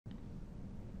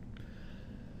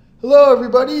Hello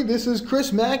everybody, this is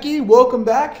Chris Mackey. Welcome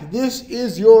back. This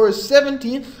is your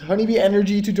 17th Honeybee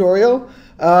Energy tutorial.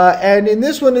 And in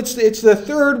this one, it's the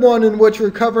third one in which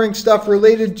we're covering stuff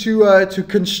related to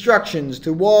constructions,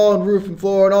 to wall and roof and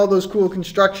floor and all those cool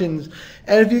constructions.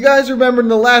 And if you guys remember in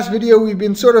the last video, we've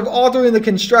been sort of altering the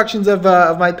constructions of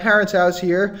my parents' house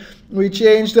here. We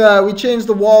changed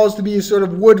the walls to be a sort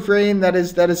of wood frame that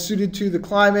is suited to the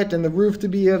climate, and the roof to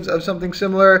be of something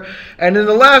similar. And in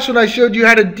the last one, I showed you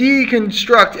how to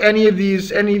deconstruct any of these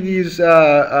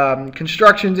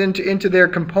constructions into their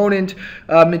component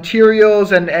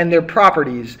materials and their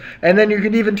properties. And then you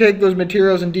can even take those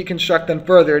materials and deconstruct them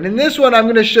further. And in this one, I'm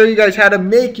going to show you guys how to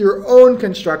make your own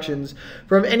constructions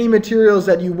from any materials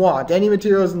that you want, any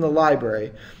materials in the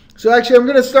library. So actually, I'm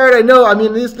going to start.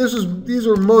 These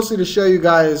were mostly to show you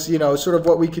guys, sort of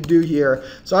what we could do here.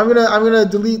 So I'm gonna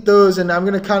delete those, and I'm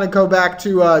gonna kind of go back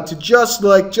to just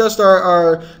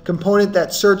our component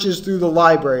that searches through the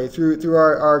library, through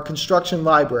our construction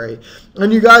library.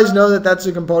 And you guys know that that's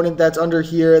a component that's under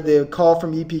here, the call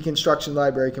from EP construction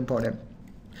library component.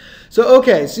 So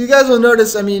okay, so you guys will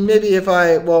notice. Maybe if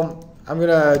I'm going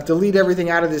to delete everything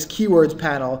out of this keywords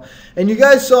panel. And you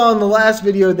guys saw in the last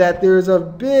video that there's a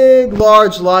big,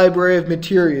 large library of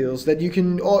materials that you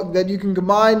can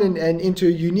combine and into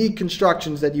unique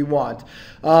constructions that you want.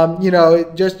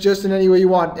 Just in any way you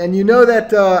want. And you know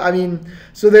that,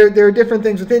 so there are different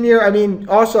things within here.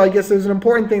 Also, I guess there's an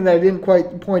important thing that I didn't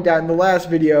quite point out in the last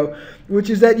video, which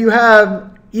is that you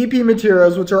have EP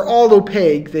materials, which are all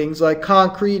opaque, things like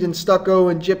concrete and stucco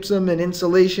and gypsum and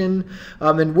insulation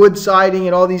and wood siding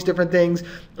and all these different things.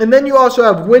 And then you also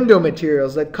have window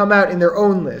materials that come out in their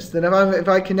own list. And if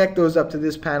I connect those up to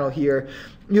this panel here,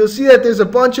 you'll see that there's a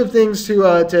bunch of things to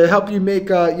help you make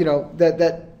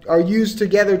that are used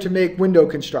together to make window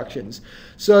constructions.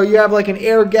 So you have like an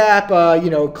air gap,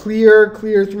 clear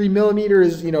 3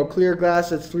 millimeters, clear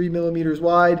glass that's 3 millimeters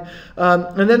wide.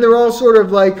 And then they're all sort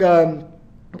of like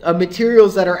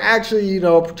materials that are actually,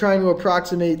 trying to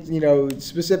approximate,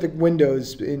 specific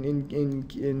windows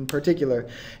in particular.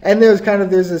 And there's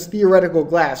this theoretical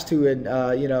glass too, and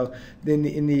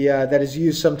that is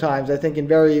used sometimes. I think in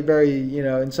very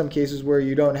in some cases where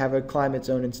you don't have a climate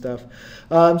zone and stuff.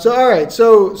 So all right,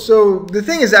 so the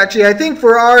thing is, actually, I think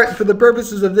for the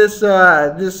purposes of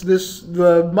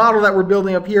the model that we're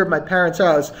building up here at my parents'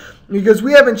 house, because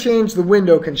we haven't changed the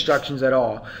window constructions at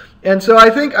all. And so I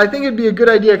think it'd be a good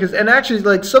idea, and actually,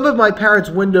 like, some of my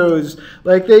parents' windows,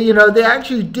 like, they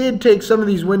actually did take some of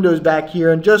these windows back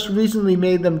here and just recently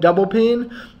made them double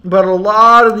pane, but a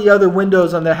lot of the other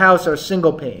windows on the house are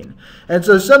single pane. And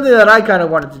so something that I kind of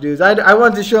wanted to do is I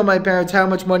wanted to show my parents how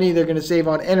much money they're going to save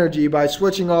on energy by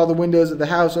switching all the windows of the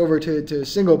house over to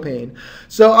single pane.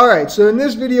 So all right, so in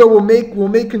this video we'll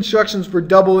make constructions for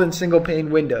double and single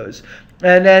pane windows.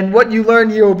 And then what you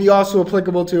learn here will be also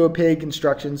applicable to opaque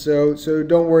construction. So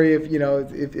don't worry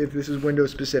if this is window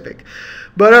specific.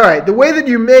 But all right, the way that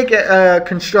you make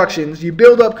constructions, you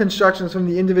build up constructions from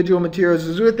the individual materials,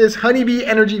 is with this Honeybee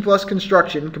Energy Plus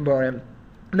Construction component.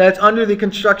 That's under the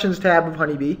Constructions tab of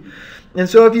Honeybee. And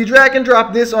so if you drag and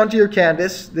drop this onto your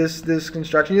canvas, this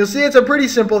construction, you'll see it's a pretty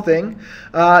simple thing.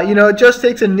 It just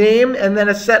takes a name and then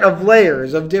a set of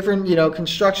layers of different,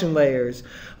 construction layers.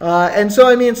 And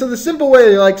so, so the simple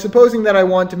way, like supposing that I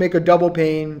want to make a double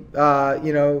pane,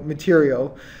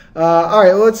 material. All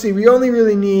right, well, let's see. We only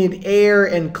really need air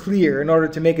and clear in order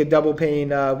to make a double pane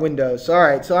window. So, all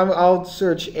right, so I'll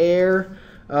search air.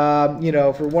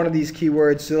 For one of these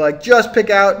keywords to just pick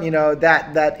out,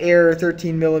 that air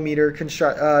 13 millimeter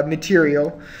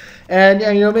material, and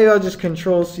maybe I'll just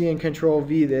Control C and Control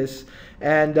V this,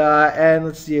 and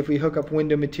let's see if we hook up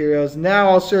window materials. Now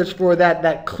I'll search for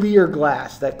that clear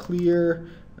glass, that clear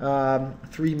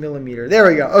 3 millimeter. There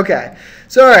we go. Okay.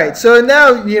 So all right. So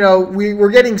now we're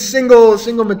getting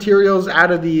single materials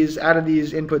out of these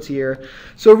inputs here.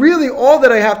 So really all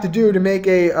that I have to do to make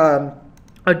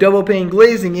a double pane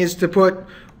glazing is to put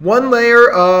one layer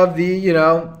of the,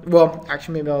 well,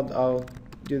 actually maybe I'll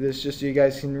do this just so you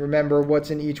guys can remember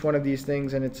what's in each one of these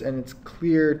things, and it's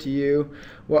clear to you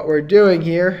what we're doing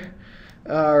here.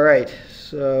 All right,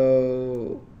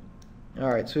 so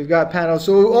we've got panels.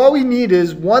 So all we need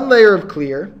is one layer of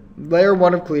clear, layer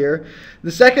 1 of clear,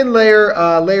 the second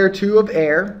layer, layer 2 of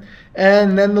air,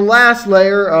 and then the last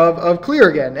layer of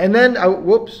clear again, and then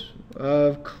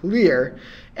of clear.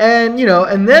 And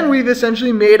and then we've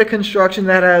essentially made a construction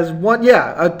that has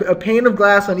a pane of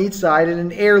glass on each side and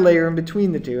an air layer in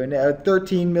between the two, and a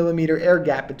 13 millimeter air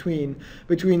gap between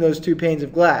those two panes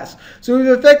of glass. So we've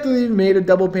effectively made a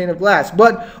double pane of glass.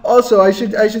 But also, I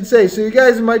should say, so you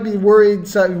guys might be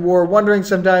worried or wondering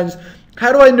sometimes,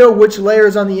 how do I know which layer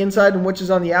is on the inside and which is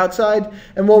on the outside?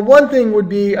 And well, one thing would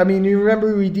be, I mean, you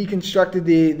remember we deconstructed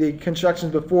the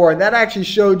constructions before, and that actually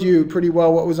showed you pretty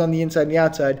well what was on the inside and the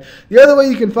outside. The other way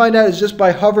you can find out is just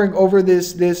by hovering over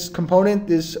this component,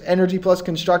 this energy plus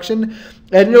construction,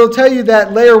 and it'll tell you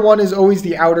that layer 1 is always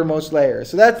the outermost layer.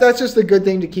 So that's just a good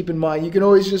thing to keep in mind. You can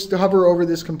always just hover over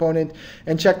this component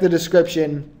and check the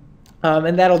description.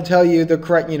 And that'll tell you the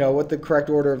correct, what the correct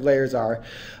order of layers are.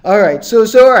 All right, so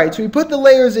we put the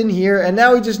layers in here, and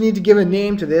now we just need to give a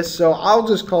name to this. So I'll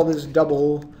just call this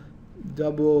double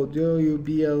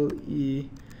W-B-L-E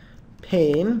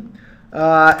pane.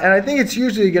 And I think it's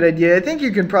usually a good idea. I think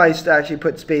you can probably actually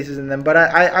put spaces in them, but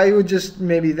I would just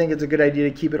maybe think it's a good idea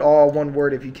to keep it all one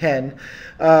word if you can.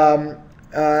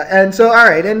 And so, all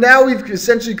right, and now we've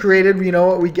essentially created,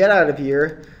 what we get out of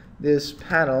here. This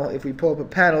panel, if we pull up a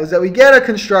panel, is that we get a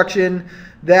construction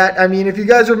that, I mean, if you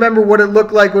guys remember what it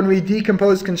looked like when we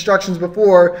decomposed constructions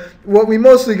before, what we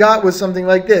mostly got was something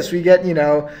like this. We get,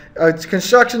 a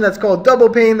construction that's called double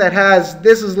pane that has,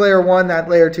 this is layer 1, that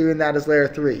layer 2, and that is layer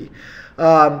 3.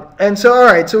 And so, all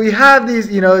right, so we have these,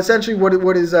 essentially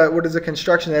what is a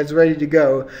construction that's ready to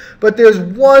go. But there's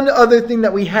one other thing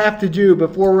that we have to do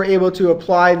before we're able to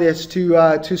apply this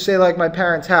to say, like my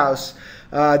parents' house.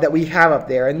 That we have up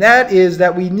there, and that is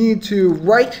that we need to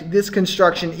write this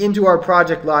construction into our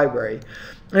project library.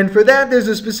 And for that, there's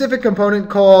a specific component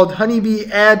called Honeybee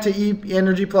add to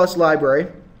energy plus library.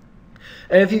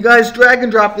 And if you guys drag and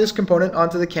drop this component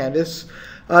onto the canvas,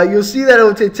 you'll see that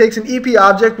it takes an EP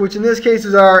object, which in this case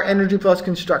is our energy plus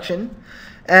construction.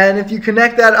 And if you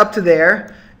connect that up to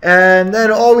there, and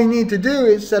then all we need to do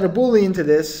is set a Boolean to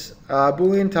this,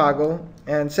 Boolean toggle,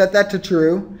 and set that to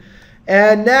true.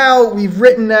 And now we've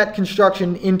written that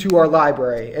construction into our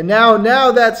library. And now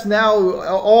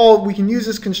all we can use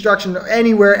this construction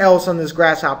anywhere else on this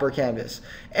grasshopper canvas.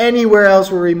 Anywhere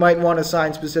else where we might want to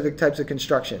assign specific types of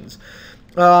constructions.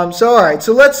 So all right,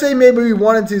 so let's say maybe we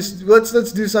wanted to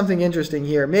let's do something interesting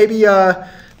here. Maybe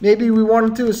we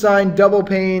wanted to assign double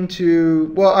pane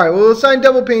to, well, all right, we'll assign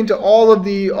double pane to all of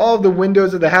the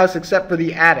windows of the house except for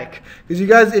the attic.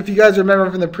 Because if you guys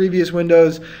remember from the previous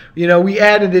windows, we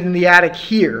added it in the attic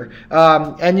here.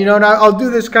 And I'll do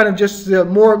this kind of just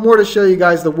more to show you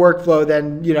guys the workflow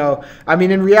than, I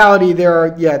mean, in reality, there are,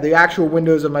 the actual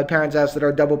windows of my parents' house that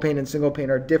are double pane and single pane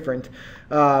are different.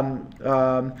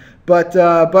 But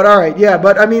all right,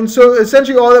 but I mean, so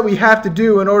essentially all that we have to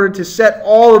do in order to set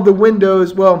all of the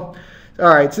windows, well, all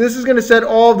right, so this is going to set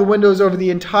all of the windows over the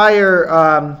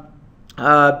entire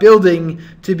building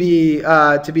to be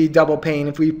double pane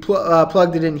if we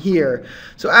plugged it in here.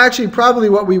 So actually probably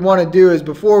what we want to do is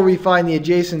before we find the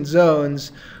adjacent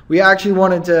zones, we actually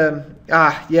wanted to,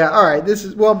 all right, this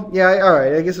is, well, all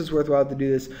right, I guess it's worthwhile to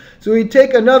do this. So we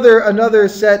take another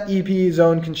set EP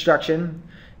zone construction,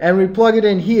 and we plug it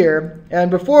in here. And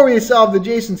before we solve the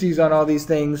adjacencies on all these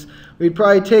things, we'd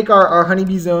probably take our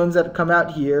honeybee zones that come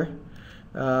out here.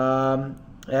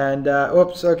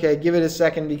 Oops, okay, give it a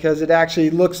second because it actually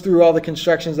looks through all the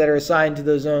constructions that are assigned to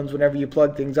those zones whenever you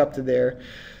plug things up to there.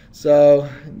 So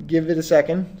give it a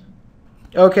second.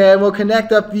 Okay, and we'll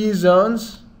connect up these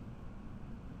zones.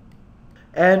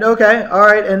 And okay, all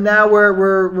right, and now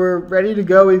we're ready to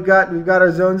go. We've got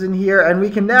our zones in here, and we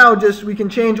can now we can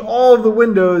change all of the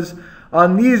windows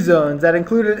on these zones that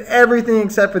included everything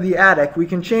except for the attic. We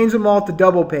can change them all to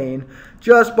double pane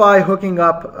just by hooking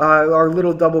up our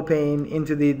little double pane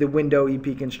into the window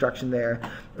EP construction there.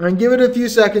 And give it a few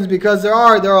seconds because there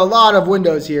are a lot of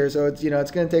windows here, so it's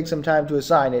it's going to take some time to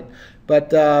assign it.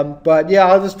 But yeah,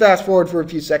 I'll just fast forward for a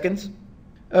few seconds.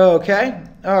 Okay,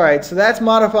 all right, so that's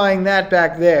modifying that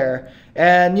back there.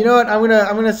 And you know what, I'm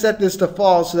gonna set this to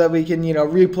false so that we can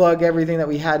replug everything that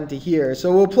we had into here.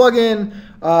 So we'll plug in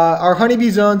our honeybee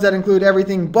zones that include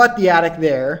everything but the attic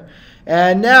there.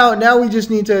 And now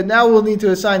we'll need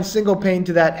to assign single pane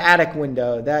to that attic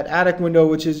window. That attic window,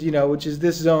 which is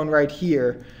this zone right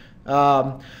here.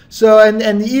 So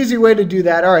the easy way to do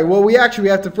that, all right, well, we have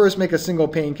to first make a single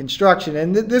pane construction,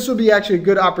 and this will be actually a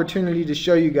good opportunity to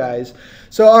show you guys.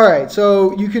 So all right,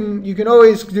 so you can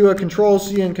always do a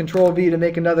Control-C and Control-V to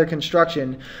make another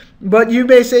construction, but you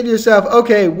may say to yourself,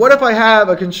 okay, what if I have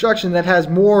a construction that has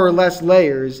more or less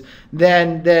layers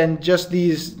than just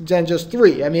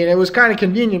 3? I mean, it was kind of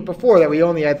convenient before that we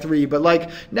only had 3, but like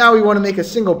now we want to make a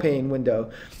single pane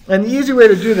window. And the easy way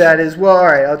to do that is, well, all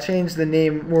right, I'll change the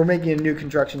name. We're making a new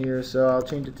construction here, so I'll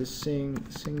change it to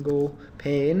single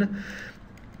pane.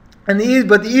 But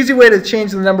the easy way to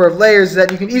change the number of layers is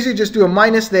that you can easily just do a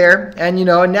minus there, and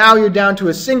now you're down to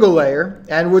a single layer,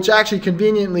 and which actually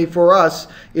conveniently for us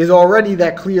is already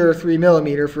that clear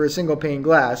 3mm for a single pane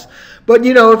glass. But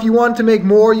if you want to make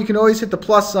more, you can always hit the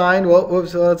plus sign. Well,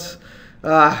 whoops, so let's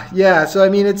yeah, so I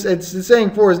mean it's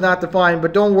saying 4 is not defined,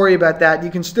 but don't worry about that. You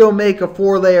can still make a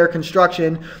 4-layer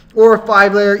construction or a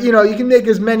 5-layer. You can make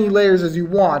as many layers as you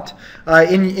want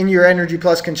in your Energy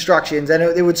Plus constructions, and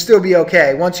it would still be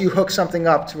okay once you hook something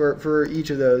up for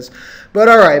each of those. But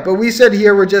all right, but we said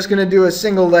here we're just going to do a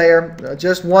single layer,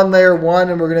 just one layer 1,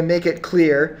 and we're going to make it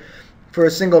clear for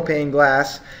a single pane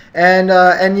glass, and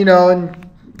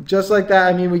just like that,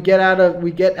 I mean, we get out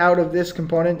of this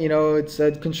component. It's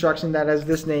a construction that has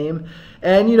this name,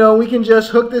 and we can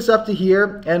just hook this up to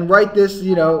here and write this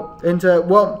into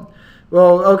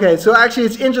well, okay. So actually,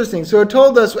 it's interesting. So it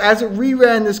told us as it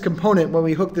reran this component when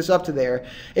we hooked this up to there,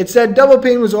 it said double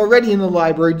pane was already in the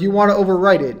library. Do you want to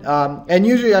overwrite it? And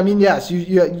usually, I mean, yes, you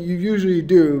usually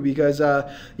do, because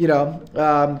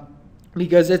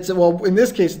because it's, well, in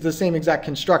this case, it's the same exact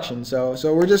construction. So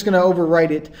we're just going to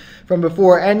overwrite it from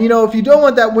before. And if you don't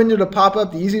want that window to pop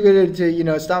up, the easy way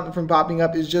to stop it from popping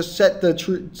up is just set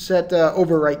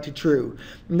overwrite to true,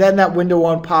 and then that window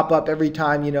won't pop up every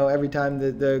time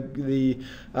the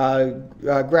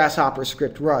Grasshopper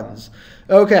script runs.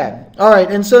 Okay, all right,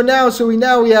 and so now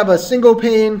we have a single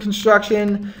pane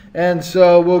construction, and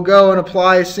so we'll go and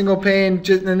apply a single pane.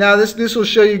 And now this will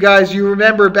show you guys. You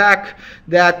remember back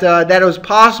that it was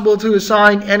possible to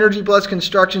assign Energy Plus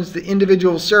constructions to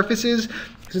individual surfaces.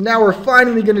 So now we're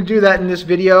finally going to do that in this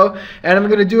video, and I'm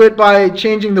going to do it by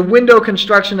changing the window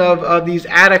construction of these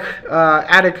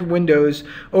attic windows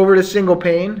over to single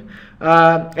pane.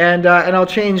 And I'll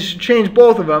change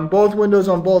both of them, both windows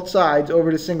on both sides,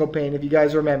 over to single pane, if you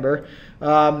guys remember.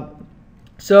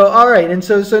 So all right, and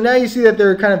so now you see that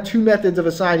there are kind of two methods of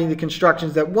assigning the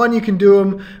constructions. That one, you can do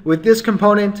them with this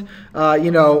component,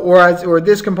 or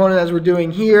this component as we're doing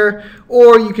here,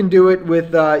 or you can do it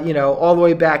with all the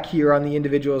way back here on the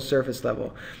individual surface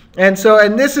level. And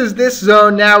this is this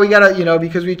zone. Now we gotta,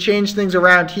 because we changed things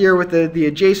around here with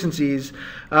the adjacencies.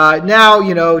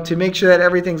 Now, to make sure that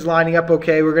everything's lining up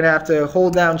okay, we're gonna have to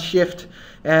hold down Shift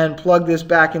and plug this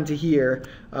back into here,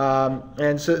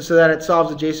 and so that it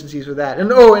solves adjacencies with that.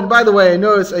 And and by the way, I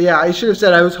noticed, I should have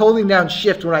said I was holding down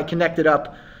Shift when I connected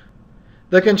up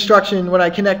the construction,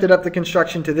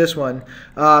 to this one.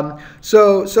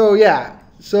 So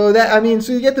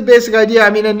you get the basic idea.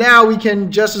 And now we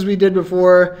can, just as we did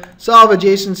before, solve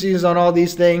adjacencies on all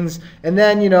these things, and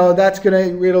then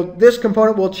this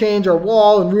component will change our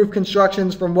wall and roof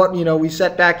constructions from what we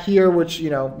set back here, which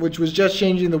was just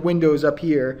changing the windows up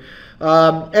here,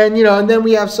 and then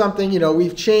we have something.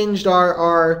 We've changed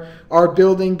our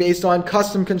building based on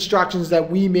custom constructions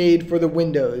that we made for the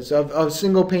windows of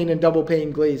single pane and double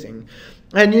pane glazing.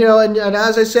 And and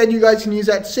as I said, you guys can use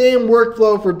that same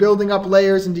workflow for building up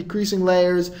layers and decreasing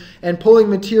layers and pulling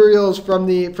materials from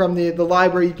the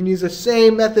library. You can use the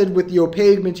same method with the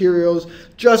opaque materials,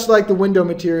 just like the window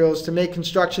materials, to make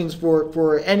constructions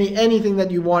for anything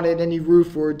that you wanted, any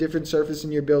roof or different surface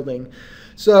in your building.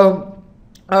 So,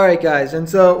 all right, guys,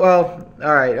 and all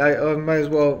right, I might as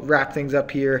well wrap things up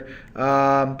here.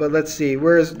 But let's see,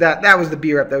 where's that? That was the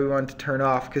B rep that we wanted to turn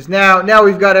off, because now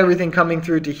we've got everything coming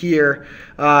through to here.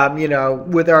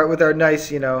 With our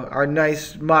nice our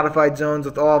nice modified zones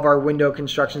with all of our window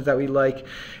constructions that we like.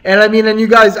 And you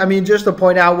guys, just to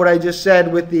point out what I just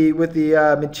said with the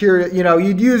material,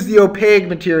 you'd use the opaque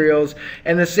materials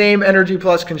and the same Energy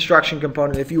Plus construction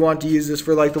component if you want to use this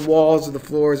for like the walls or the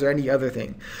floors or any other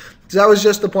thing. So that was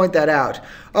just to point that out.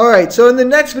 All right, so in the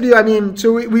next video,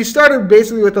 we started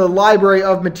basically with a library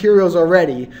of materials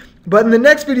already. But in the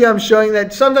next video, I'm showing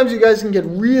that sometimes you guys can get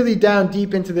really down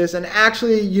deep into this, and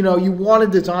actually, you want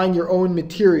to design your own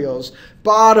materials,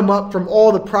 bottom up from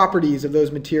all the properties of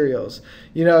those materials.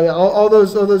 All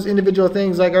those individual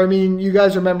things. Like, you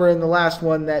guys remember in the last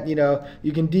one that,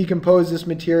 you can decompose this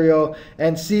material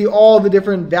and see all the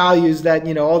different values that,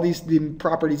 all the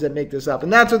properties that make this up.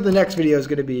 And that's what the next video is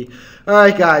going to be. All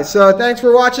right, guys. So thanks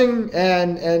for watching,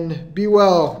 and be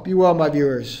well, my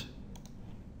viewers.